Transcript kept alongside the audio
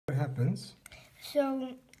happens. So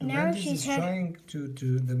now she's trying to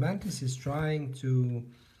the mantis is trying to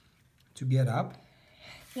get up.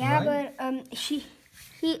 Yeah, right? but he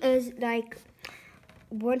is like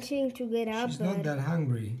wanting to get up. She's not that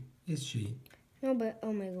hungry, is she? No, but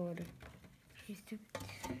oh my god, she's too.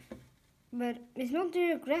 But it's not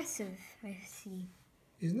very aggressive, I see.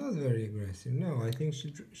 It's not very aggressive. No, I think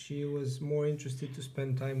she was more interested to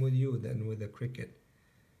spend time with you than with the cricket.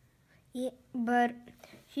 Yeah, but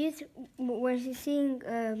when she's seeing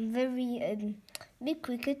very big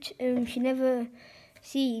cricket, she never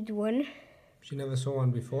sees one. She never saw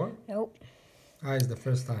one before? Nope. Ah, it's the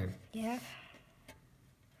first time. Yeah.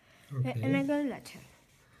 Okay. And I'm gonna let her.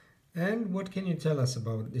 And what can you tell us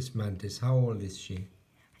about this mantis? How old is she?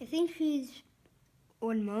 I think she's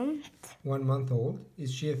 1 month. 1 month old.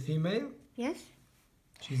 Is she a female? Yes.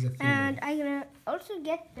 She's a female. And I'm gonna also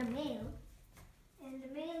get the male. And the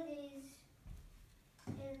male is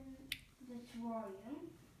in the terrarium.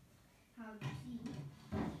 How to see?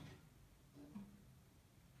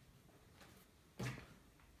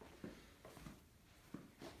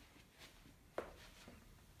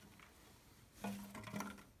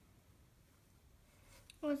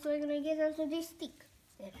 Also, I'm gonna get also this stick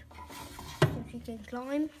there, so she can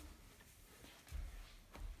climb.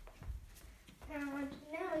 And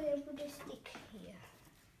now I'm gonna put a stick here,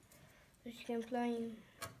 so she can climb.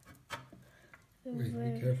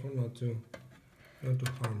 Wait, be careful not to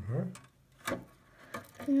harm her.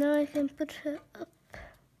 And now I can put her up,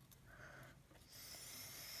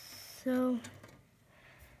 so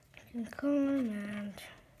she can climb and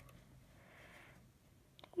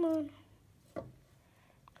come on.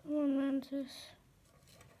 Come on, Mantis.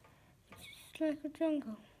 It's just like a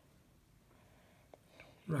jungle.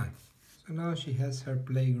 Right. So now she has her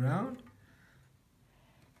playground.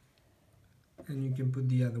 And you can put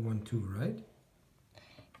the other one too, right?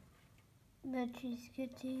 But she's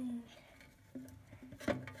getting...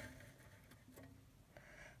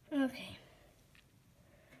 Okay.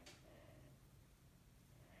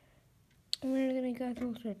 And we're gonna get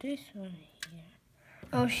also this one here.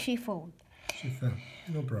 Oh, she fell. She fell.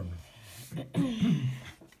 No problem.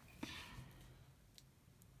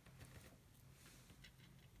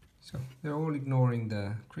 So they're all ignoring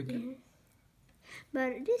the cricket. Yeah.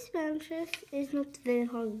 But this Mantis is not very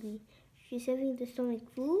hungry. She's having the stomach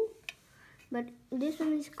full, but this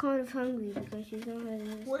one is kind of hungry because she's not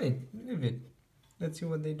having... Wait, leave it. Let's see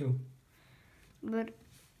what they do. But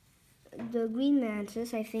the green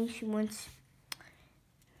Mantis, I think she wants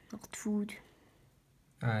not food.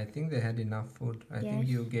 I think they had enough food. I think Yes.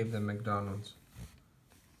 you gave them McDonald's.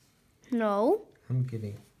 No. I'm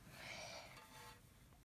kidding.